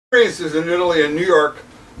experiences in Italy and New York,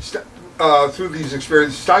 through these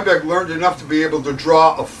experiences, Steinbeck learned enough to be able to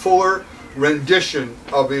draw a fuller rendition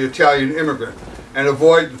of the Italian immigrant and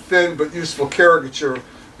avoid the thin but useful caricature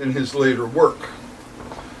in his later work.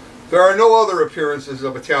 There are no other appearances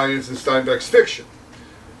of Italians in Steinbeck's fiction,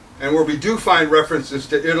 and where we do find references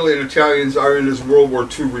to Italy and Italians are in his World War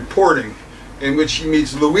II reporting, in which he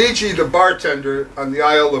meets Luigi the bartender on the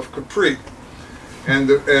Isle of Capri,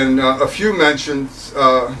 and a few mentions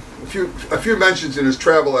in his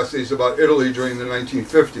travel essays about Italy during the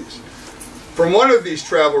 1950s. From one of these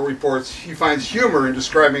travel reports, he finds humor in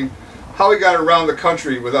describing how he got around the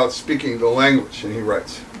country without speaking the language, and he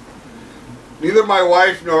writes, "Neither my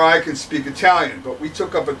wife nor I can speak Italian, but we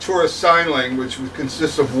took up a tourist sign language which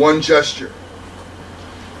consists of one gesture.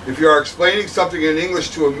 If you are explaining something in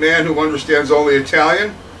English to a man who understands only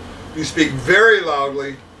Italian, you speak very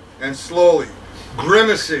loudly and slowly,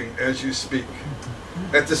 grimacing as you speak.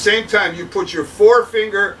 At the same time, you put your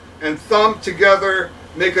forefinger and thumb together,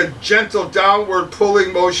 make a gentle downward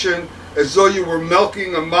pulling motion as though you were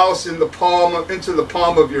milking a mouse into the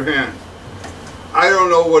palm of your hand. I don't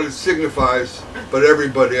know what it signifies, but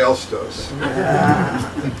everybody else does."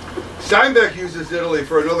 Steinbeck uses Italy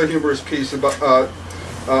for another humorous piece about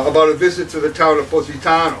a visit to the town of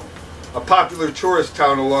Positano, a popular tourist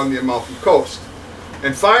town along the Amalfi Coast.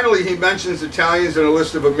 And finally, he mentions Italians in a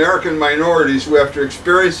list of American minorities who, after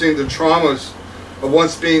experiencing the traumas of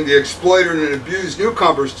once being the exploited and abused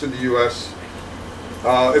newcomers to the U.S.,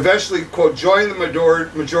 eventually, quote, join the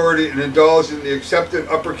majority and indulge in the accepted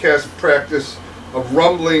upper caste practice of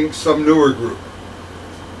rumbling some newer group.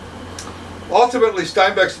 Ultimately,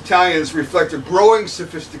 Steinbeck's Italians reflect a growing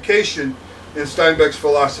sophistication in Steinbeck's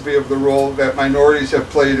philosophy of the role that minorities have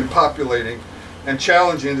played in populating and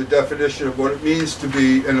challenging the definition of what it means to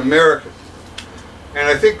be an American. And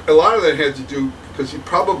I think a lot of that had to do because he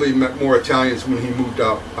probably met more Italians when he moved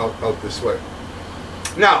out this way.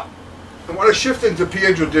 Now, I want to shift into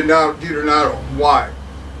Pietro di Donato. Why?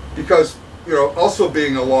 Because, you know, also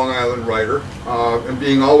being a Long Island writer and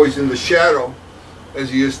being always in the shadow, as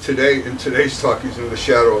he is today, in today's talk, he's in the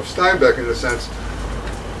shadow of Steinbeck in a sense.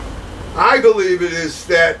 I believe it is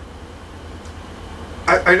that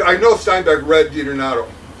I know Steinbeck read Di Donato,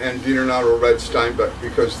 and Di Donato read Steinbeck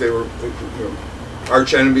because they were, you know,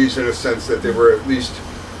 arch enemies in a sense that they were at least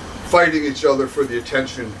fighting each other for the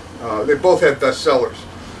attention. They both had bestsellers.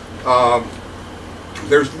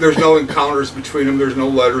 There's no encounters between them. There's no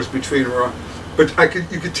letters between them. But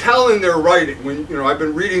you could tell in their writing, when, you know, I've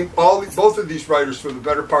been reading both of these writers for the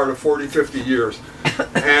better part of 40, 50 years,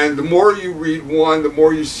 and the more you read one, the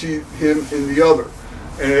more you see him in the other.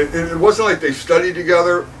 And it wasn't like they studied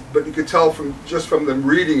together, but you could tell just from them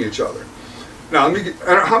reading each other. Now,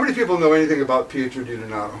 how many people know anything about Pietro di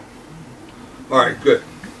Donato? All right, good.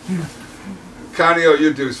 Canio,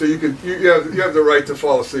 you do, so you have the right to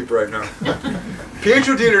fall asleep right now.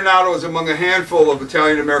 Pietro di Donato is among a handful of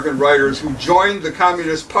Italian-American writers who joined the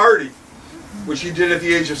Communist Party, which he did at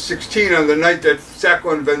the age of 16 on the night that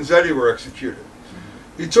Sacco and Vanzetti were executed.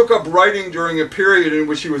 He took up writing during a period in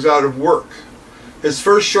which he was out of work. His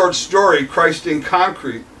first short story, Christ in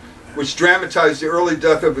Concrete, which dramatized the early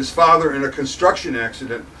death of his father in a construction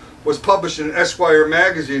accident, was published in Esquire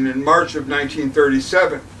magazine in March of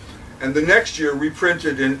 1937, and the next year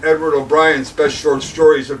reprinted in Edward O'Brien's Best Short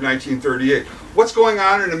Stories of 1938. What's going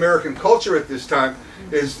on in American culture at this time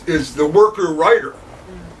is the worker writer.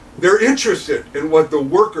 They're interested in what the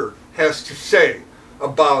worker has to say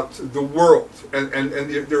about the world and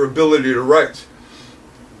their ability to write.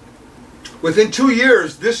 Within 2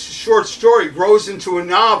 years, this short story grows into a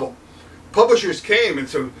novel. Publishers came and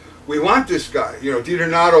said, "We want this guy." You know, Di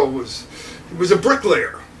Donato was a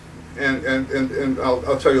bricklayer, and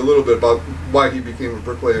I'll tell you a little bit about why he became a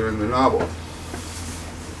bricklayer in the novel.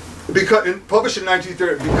 Published in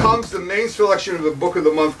 1930, becomes the main selection of the Book of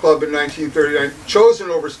the Month Club in 1939, chosen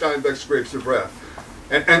over Steinbeck's Grapes of Wrath.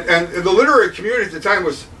 And the literary community at the time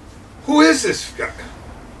was, who is this guy?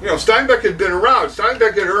 You know, Steinbeck had been around.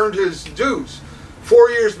 Steinbeck had earned his dues. 4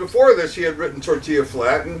 years before this, he had written Tortilla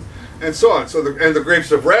Flat and so on. So the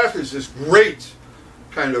Grapes of Wrath is this great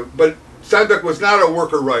kind of, but Steinbeck was not a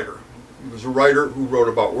worker writer. He was a writer who wrote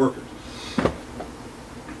about workers.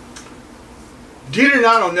 Di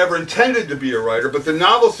Donato never intended to be a writer, but the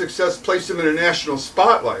novel's success placed him in a national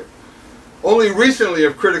spotlight. Only recently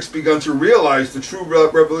have critics begun to realize the true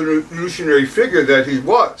revolutionary figure that he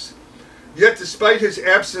was. Yet, despite his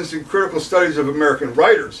absence in critical studies of American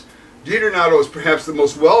writers, Di Donato is perhaps the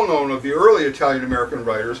most well-known of the early Italian-American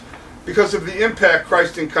writers because of the impact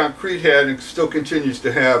Christ in Concrete had and still continues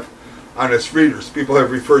to have on its readers. People have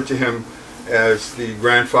referred to him as the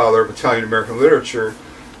grandfather of Italian American literature.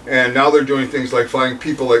 And now they're doing things like flying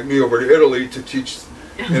people like me over to Italy to teach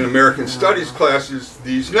in American studies classes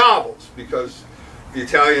these novels, because the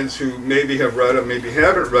Italians who maybe have read them, maybe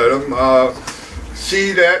haven't read them,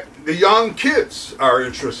 see that the young kids are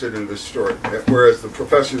interested in this story, whereas the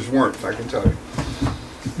professors weren't, I can tell you.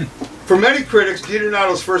 For many critics, Di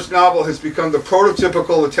Donato's first novel has become the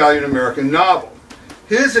prototypical Italian-American novel.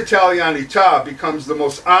 His Italianità becomes the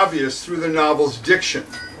most obvious through the novel's diction.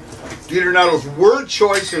 Di Donato's word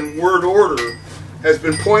choice and word order has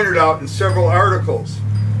been pointed out in several articles.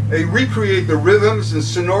 They recreate the rhythms and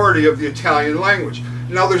sonority of the Italian language.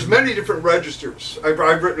 Now, there's many different registers. I've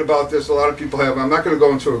written about this, a lot of people have. I'm not going to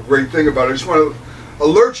go into a great thing about it. I just want to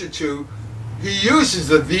alert you to, he uses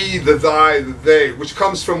the thee, the thy, the they, which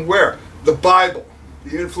comes from where? The Bible,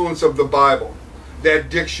 the influence of the Bible, that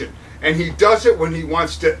diction. And he does it when he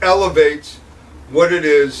wants to elevate what it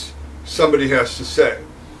is somebody has to say.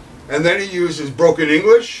 And then he uses broken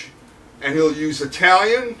English, and he'll use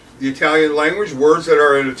Italian, the Italian language, words that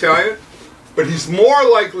are in Italian, but he's more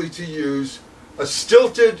likely to use a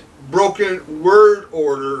stilted, broken word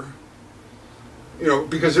order, you know,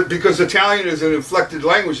 because Italian is an inflected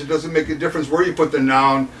language. It doesn't make a difference where you put the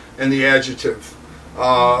noun and the adjective.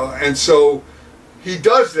 And so he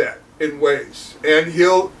does that in ways. And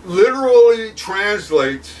he'll literally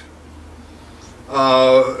translate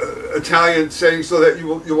Italian sayings so that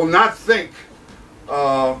you will not think,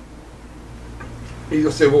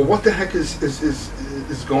 you'll say, well, what the heck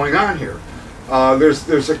is going on here?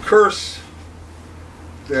 There's a curse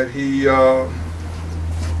that he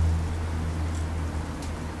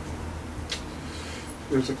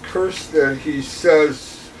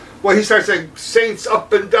says. Well, he starts saying saints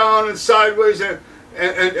up and down and sideways, and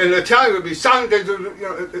Italian would be sancte. You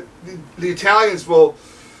know, the Italians will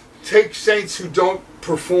take saints who don't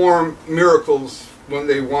perform miracles when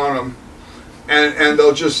they want them, and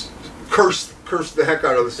they'll just curse the heck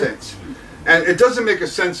out of the saints. And it doesn't make a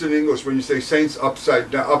sense in English when you say saints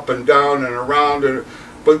upside down, up and down and around,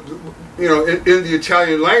 but you know, in the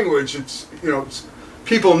Italian language, it's, you know,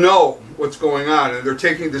 people know what's going on, and they're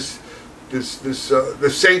taking the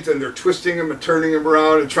saint and they're twisting him and turning him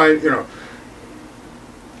around and trying, you know.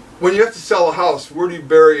 When you have to sell a house, where do you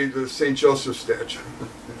bury the St. Joseph statue?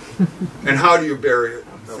 And how do you bury it?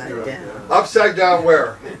 Upside down. Upside down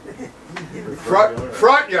where?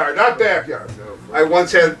 Front yard, not backyard. I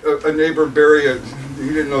once had a neighbor bury he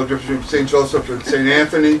didn't know the difference between St. Joseph and St.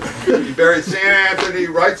 Anthony. He buried St. Anthony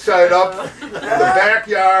right side up in the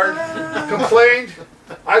backyard, complained.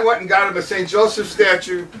 I went and got him a St. Joseph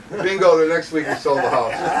statue. Bingo, the next week he sold the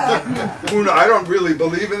house. Who knows? I don't really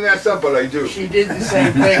believe in that stuff, but I do. She did the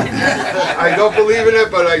same thing. I don't believe in it,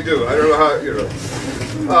 but I do. I don't know how, you know.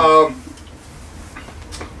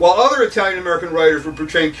 While other Italian-American writers were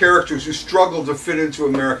portraying characters who struggled to fit into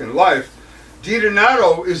American life, Di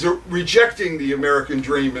Donato is rejecting the American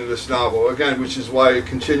dream in this novel, again, which is why it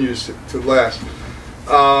continues to last.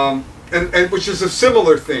 And which is a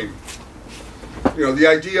similar theme. You know, the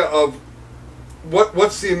idea of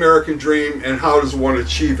what's the American dream and how does one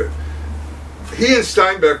achieve it. He and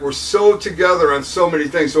Steinbeck were so together on so many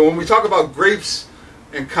things. So when we talk about grapes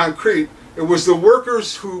and concrete, it was the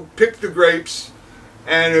workers who picked the grapes,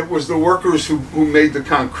 and it was the workers who made the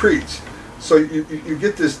concrete. So you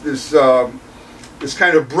get this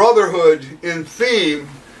kind of brotherhood in theme,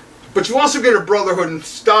 but you also get a brotherhood in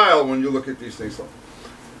style when you look at these things.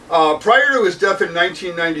 Prior to his death in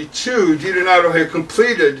 1992, Di Donato had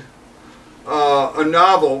completed a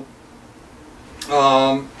novel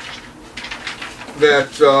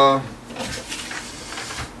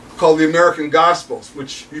called The American Gospels,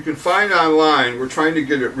 which you can find online. We're trying to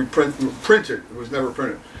get it printed. It was never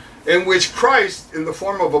printed. In which Christ, in the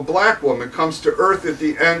form of a black woman, comes to earth at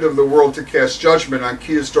the end of the world to cast judgment on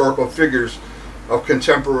key historical figures of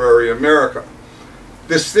contemporary America.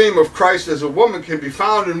 This theme of Christ as a woman can be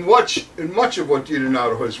found in much of what Di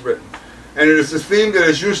Donato has written. And it is a theme that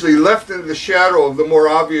is usually left in the shadow of the more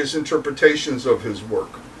obvious interpretations of his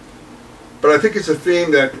work. But I think it's a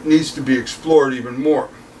theme that needs to be explored even more.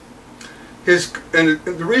 And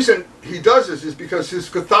the reason he does this is because his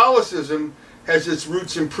Catholicism has its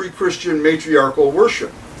roots in pre-Christian matriarchal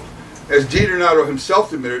worship. As Di Donato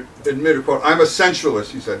himself admitted, quote, "I'm a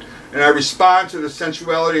sensualist," he said, "and I respond to the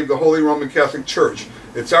sensuality of the Holy Roman Catholic Church.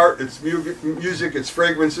 Its art, its music, its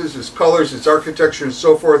fragrances, its colors, its architecture, and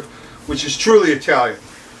so forth, which is truly Italian.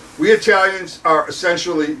 We Italians are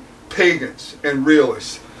essentially pagans and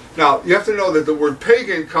realists." Now, you have to know that the word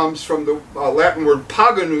pagan comes from the Latin word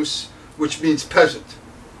paganus, which means peasant.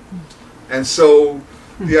 And so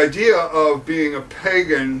the idea of being a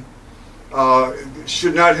pagan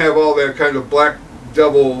should not have all that kind of black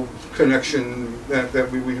devil connection that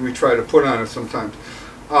we try to put on it sometimes.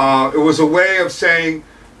 It was a way of saying,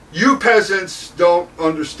 you peasants don't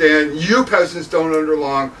understand, you peasants don't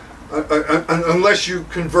underlong, unless you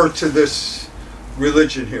convert to this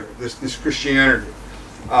religion here, this Christianity.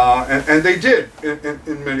 And they did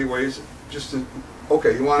in many ways. Just to,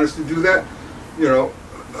 okay, you want us to do that? You know,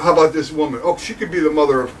 how about this woman? Oh, she could be the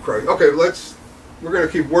mother of Christ. Okay, we're going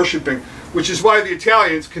to keep worshiping, which is why the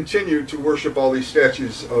Italians continue to worship all these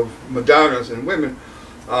statues of Madonnas and women.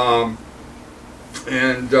 But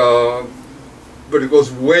it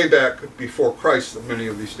goes way back before Christ, many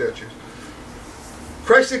of these statues.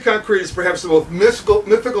 Christ in Concrete is perhaps the most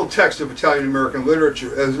mythical text of Italian-American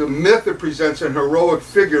literature. As a myth, it presents an heroic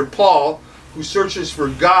figure, Paul, who searches for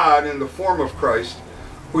God in the form of Christ,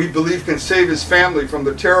 who he believed can save his family from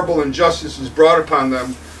the terrible injustices brought upon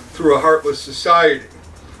them through a heartless society.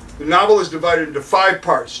 The novel is divided into 5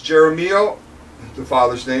 parts: Jeremio, the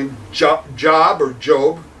father's name, Job or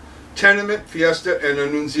Job, Tenement, Fiesta, and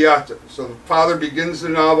Annunziata. So the father begins the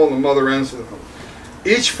novel and the mother ends the novel,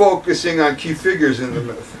 each focusing on key figures in the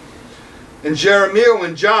myth. In Jeremio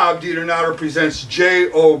and Job, Ditonato presents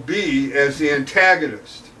J-O-B as the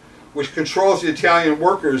antagonist, which controls the Italian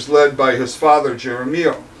workers led by his father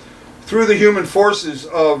Jeremio. Through the human forces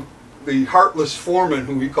of the heartless foreman,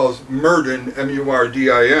 who he calls Murdin,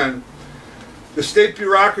 M-U-R-D-I-N, the state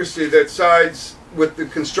bureaucracy that sides with the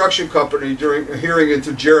construction company during a hearing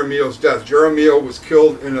into Jeremio's death. Jeremio was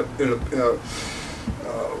killed in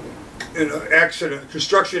an accident,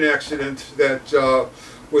 construction accident that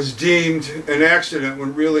was deemed an accident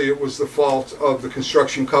when really it was the fault of the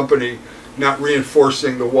construction company not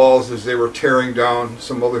reinforcing the walls as they were tearing down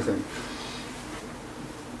some other thing.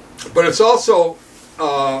 But it's also,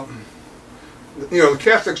 the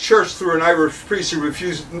Catholic Church, through an Irish priest who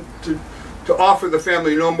refused to offer the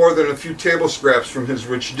family no more than a few table scraps from his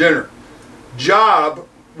rich dinner. Job,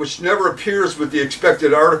 which never appears with the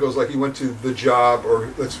expected articles, like he went to the job or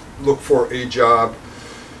let's look for a job,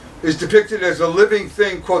 is depicted as a living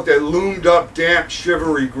thing, quote, that loomed up damp,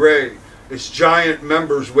 shivery gray, its giant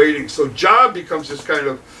members waiting. So Job becomes this kind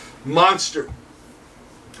of monster.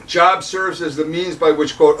 Job serves as the means by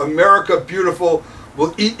which, quote, America beautiful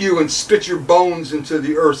will eat you and spit your bones into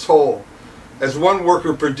the earth's hole. As one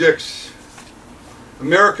worker predicts,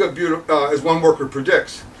 as one worker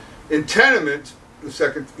predicts. In Tenement, the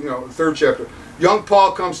third chapter, young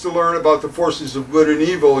Paul comes to learn about the forces of good and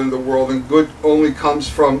evil in the world, and good only comes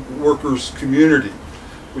from workers' community,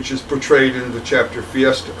 which is portrayed in the chapter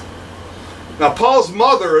Fiesta. Now, Paul's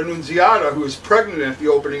mother, Annunziata, who is pregnant at the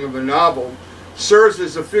opening of the novel, serves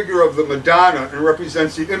as a figure of the Madonna and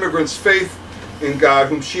represents the immigrant's faith in God,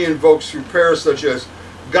 whom she invokes through prayers such as,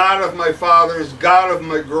 God of my fathers, God of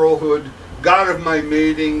my girlhood, God of my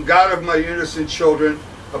mating, God of my innocent children,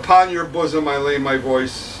 upon your bosom I lay my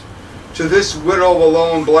voice. To this widow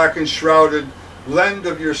alone, black and shrouded, lend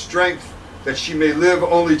of your strength, that she may live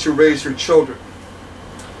only to raise her children.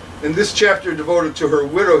 In this chapter devoted to her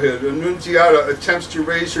widowhood, Annunziata attempts to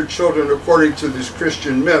raise her children according to this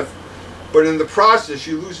Christian myth, but in the process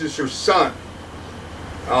she loses her son,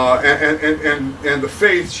 and the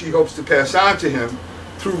faith she hopes to pass on to him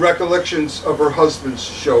through recollections of her husband's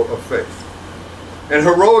show of faith. An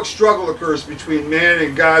heroic struggle occurs between man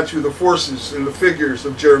and God through the forces and the figures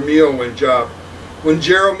of Jeremio and Job. When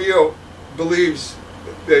Jeremio believes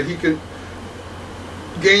that he can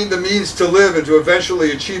gain the means to live and to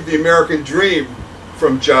eventually achieve the American dream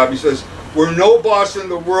from Job, he says, where no boss in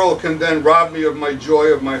the world can then rob me of my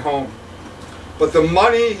joy of my home. But the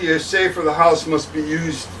money he has saved for the house must be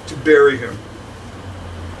used to bury him,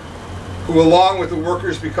 who along with the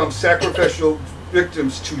workers become sacrificial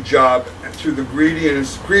victims to Job and through the greed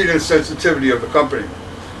and sensitivity of the company.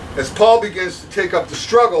 As Paul begins to take up the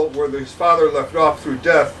struggle where his father left off through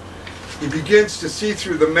death, he begins to see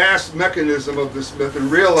through the mass mechanism of this myth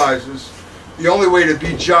and realizes the only way to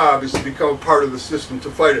beat Job is to become part of the system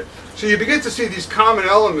to fight it. So you begin to see these common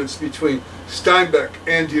elements between Steinbeck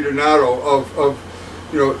and Ditonato of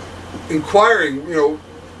inquiring,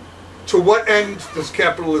 to what end does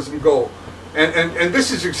capitalism go? And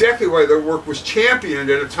this is exactly why their work was championed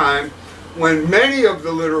at a time when many of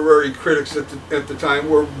the literary critics at the time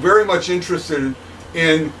were very much interested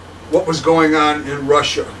in what was going on in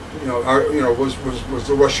Russia. Was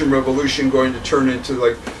the Russian Revolution going to turn into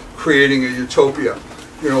like creating a utopia?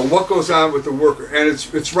 What goes on with the worker? And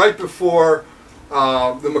it's right before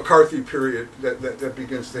the McCarthy period that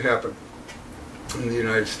begins to happen in the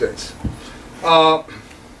United States.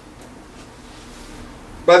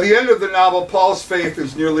 By the end of the novel, Paul's faith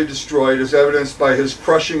is nearly destroyed, as evidenced by his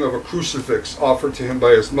crushing of a crucifix offered to him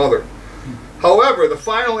by his mother. However, the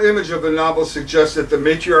final image of the novel suggests that the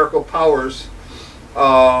matriarchal powers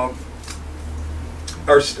are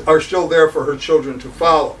still there for her children to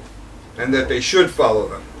follow, and that they should follow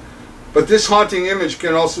them. But this haunting image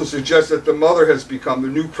can also suggest that the mother has become the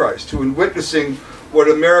new Christ, who, in witnessing what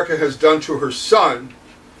America has done to her son,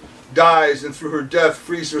 dies, and through her death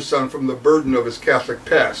frees her son from the burden of his Catholic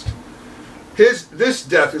past. This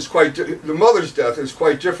death is the mother's death is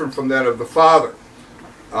quite different from that of the father.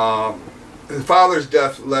 The father's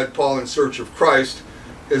death led Paul in search of Christ.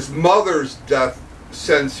 His mother's death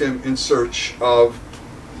sends him in search of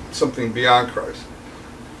something beyond Christ.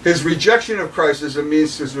 His rejection of Christ as a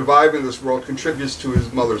means to survive in this world contributes to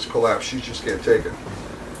his mother's collapse. She just can't take it.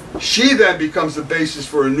 She then becomes the basis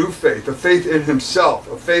for a new faith, a faith in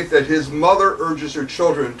himself, a faith that his mother urges her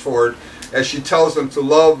children toward as she tells them to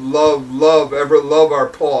love, love, love, ever love our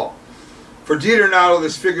Paul. For Dieter,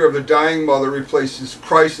 this figure of the dying mother replaces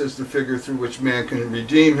Christ as the figure through which man can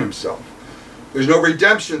redeem himself. There's no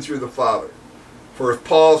redemption through the father. For if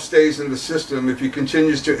Paul stays in the system, if he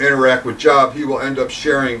continues to interact with Job, he will end up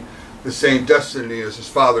sharing the same destiny as his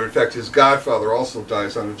father. In fact, his godfather also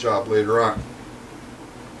dies on a job later on.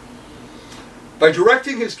 By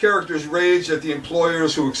directing his character's rage at the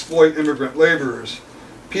employers who exploit immigrant laborers,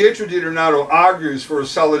 Pietro Dieter argues for a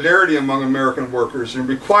solidarity among American workers and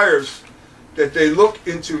requires that they look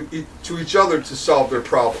to each other to solve their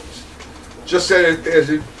problems. Just as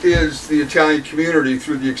it is the Italian community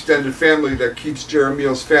through the extended family that keeps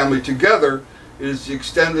Jeremiel's family together, it is the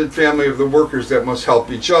extended family of the workers that must help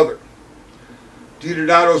each other.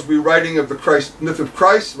 Dieter rewriting of the myth of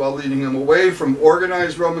Christ, while leading him away from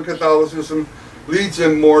organized Roman Catholicism, leads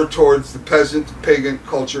him more towards the peasant pagan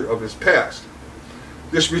culture of his past.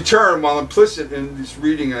 This return, while implicit in this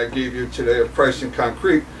reading I gave you today of Christ in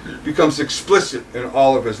Concrete, becomes explicit in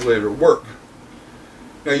all of his later work.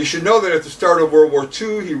 Now you should know that at the start of World War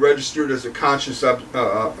II, he registered as a conscious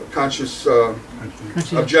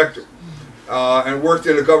objector and worked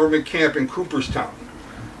in a government camp in Cooperstown.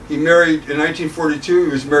 He married, in 1942,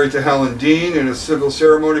 he was married to Helen Dean in a civil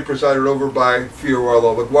ceremony presided over by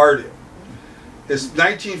Fiorello LaGuardia. His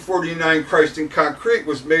 1949 Christ in Concrete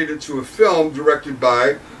was made into a film directed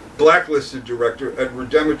by blacklisted director Edward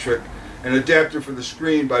Demetric and adapted for the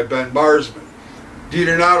screen by Ben Marsman.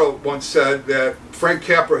 Dieter once said that Frank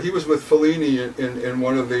Capra, he was with Fellini in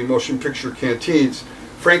one of the motion picture canteens.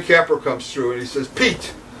 Frank Capra comes through and he says,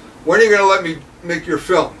 "Pete, when are you going to let me make your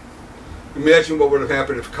film?" Imagine what would have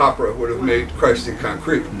happened if Capra would have made Christ in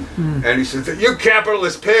Concrete. And he says, "You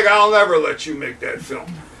capitalist pig, I'll never let you make that film."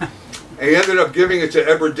 And he ended up giving it to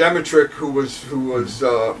Edward Demetric, who was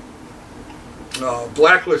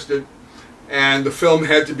blacklisted, and the film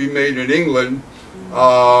had to be made in England.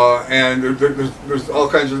 And there's all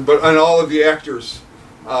kinds of, and all of the actors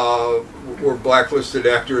were blacklisted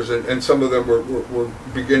actors, and some of them were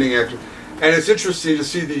beginning actors. And it's interesting to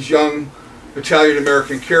see these young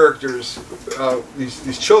Italian-American characters,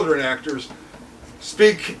 these children actors,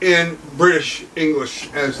 speak in British English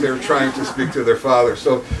as they're trying to speak to their father.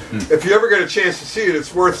 So if you ever get a chance to see it,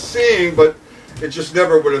 it's worth seeing, but it just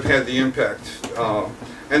never would have had the impact.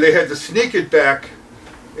 And they had to sneak it back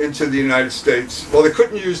into the United States. Well, they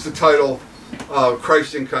couldn't use the title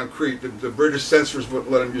Christ in Concrete. The British censors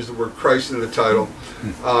wouldn't let them use the word Christ in the title.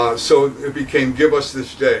 So it became Give Us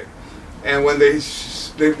This Day. And when they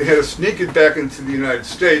had to sneak it back into the United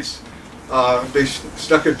States, they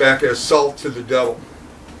snuck it back as Salt to the Devil.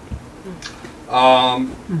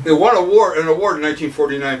 It won an award in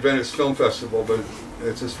 1949 Venice Film Festival, but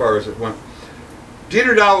it's as far as it went.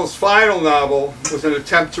 Dieter's final novel was an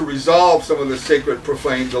attempt to resolve some of the sacred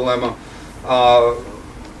profane dilemma,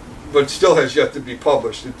 but still has yet to be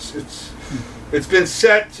published. It's been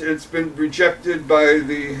set, it's been rejected by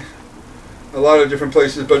a lot of different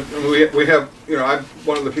places, but we have, I'm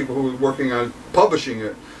one of the people who is working on publishing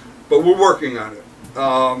it, but we're working on it.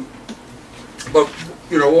 But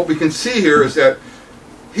what we can see here is that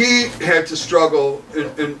he had to struggle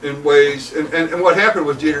in ways, and what happened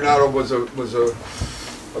with Dieter was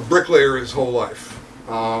a bricklayer his whole life,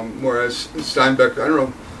 whereas Steinbeck, I don't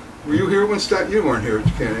know, were you here when you weren't here,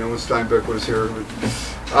 when Steinbeck was here.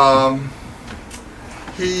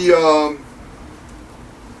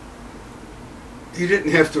 He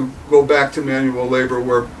didn't have to go back to manual labor,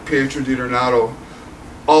 where Pietro Dieter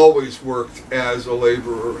always worked as a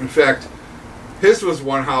laborer. In fact, his was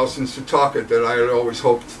one house in Setauket that I had always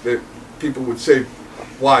hoped that people would say,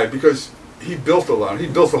 why? Because he built a lot. He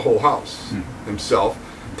built the whole house himself.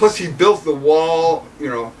 Plus he built the wall,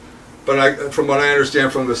 but But from what I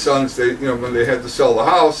understand from the sons, when they had to sell the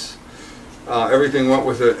house, everything went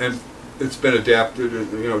with it, and it's been adapted,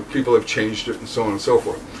 and people have changed it, and so on and so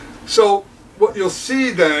forth. So what you'll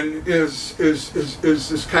see then is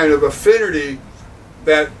this kind of affinity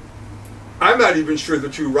that I'm not even sure the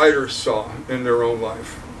two writers saw in their own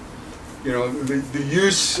life. The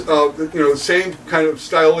use of the same kind of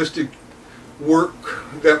stylistic work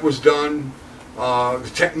that was done,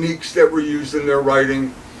 the techniques that were used in their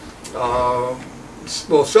writing.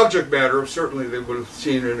 Well, subject matter certainly they would have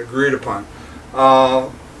seen and agreed upon.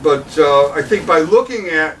 But I think by looking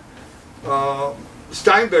at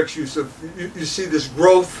Steinbeck's use of, you see this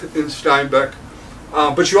growth in Steinbeck,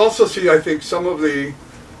 but you also see, I think, some of the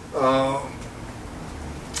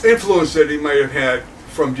influence that he might have had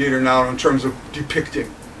from Dieter now in terms of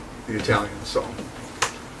depicting the Italians. So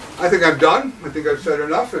I think I'm done. I think I've said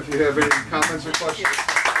enough. If you have any comments or questions.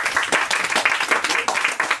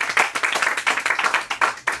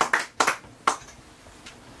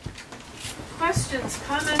 Questions,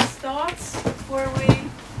 comments, thoughts before we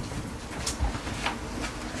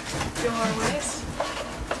go our ways?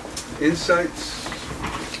 Insights?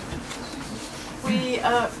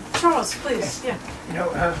 Charles, please, yeah.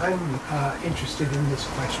 I'm interested in this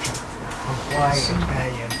question of why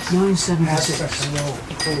Italians have such a low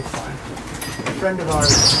profile. A friend of ours,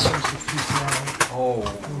 Joseph Pietro,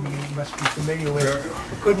 whom you must be familiar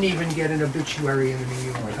with, couldn't even get an obituary in the New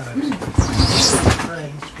York Times. He was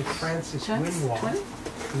friends with Francis Winwall,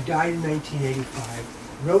 who died in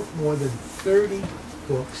 1985, wrote more than 30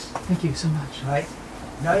 books. Thank you so much. Right?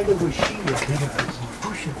 Neither was she recognized,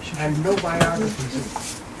 and no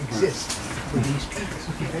biographies exist for these people.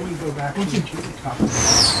 Then you go back to what you were talking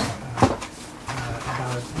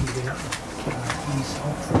about Vietnam. He's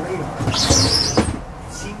off the radar.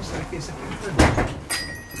 It seems like there's a concern.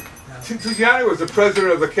 Giuliani was the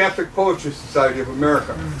president of the Catholic Poetry Society of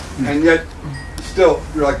America, and yet still,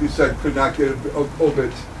 like you said, could not get an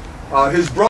obit. His brother